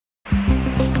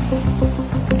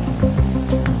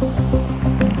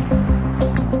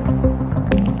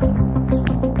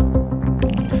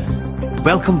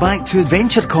Welcome back to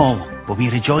Adventure Call, where we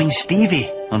rejoin Stevie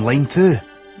on line 2.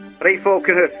 Right,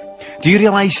 Falconhoof. Do you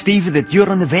realise, Stevie, that you're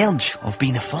on the verge of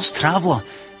being the first traveller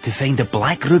to find the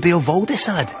Black Ruby of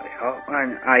Valdesad? Hurry up,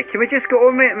 man. Aye, can we just get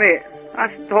on with it, mate?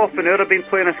 That's half an hour I've been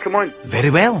playing this, come on. Very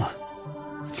well.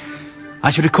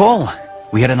 As you recall,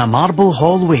 we are in a marble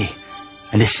hallway.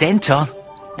 In the centre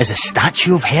is a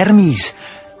statue of Hermes.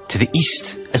 To the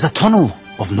east is a tunnel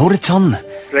of no return.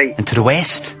 Right. And to the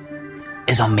west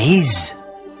is a maze.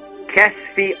 Kiss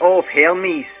feet of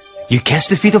Hermes. You kiss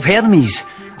the feet of Hermes.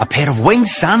 A pair of winged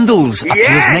sandals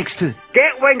appears next to...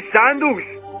 Get winged sandals!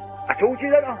 I told you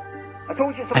that. I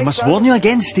told you. I must warn you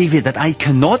again, Stevie, that I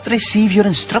cannot receive your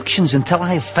instructions until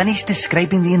I have finished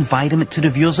describing the environment to the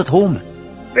viewers at home.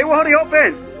 Right, well, hurry up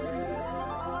then.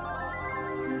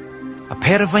 A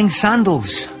pair of winged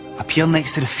sandals appear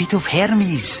next to the feet of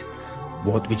Hermes.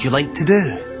 What would you like to do?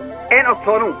 Enter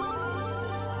tunnel.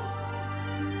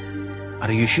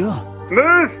 Are you sure?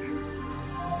 Move!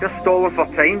 Just stalling for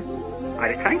time.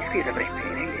 Aye, the time space every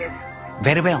penny, yes.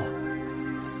 Very well.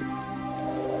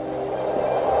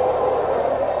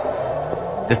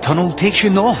 The tunnel takes you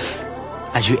north.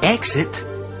 As you exit,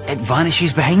 it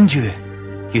vanishes behind you.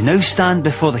 You now stand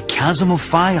before the chasm of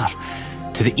fire.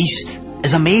 To the east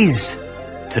is a maze.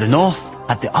 To the north,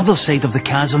 at the other side of the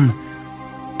chasm,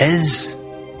 is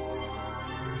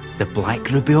the Black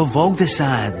Ruby of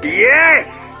Valdesad. Yes!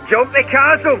 Jump the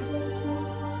chasm!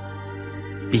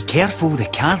 Be careful, the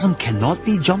chasm cannot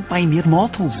be jumped by mere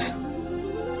mortals.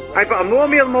 Aye, but I'm not a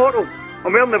mere mortal.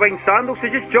 I'm wearing the winged sandals, so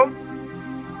just jump.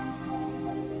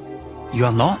 You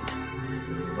are not.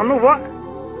 I'm not what?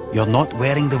 You're not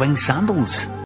wearing the winged sandals.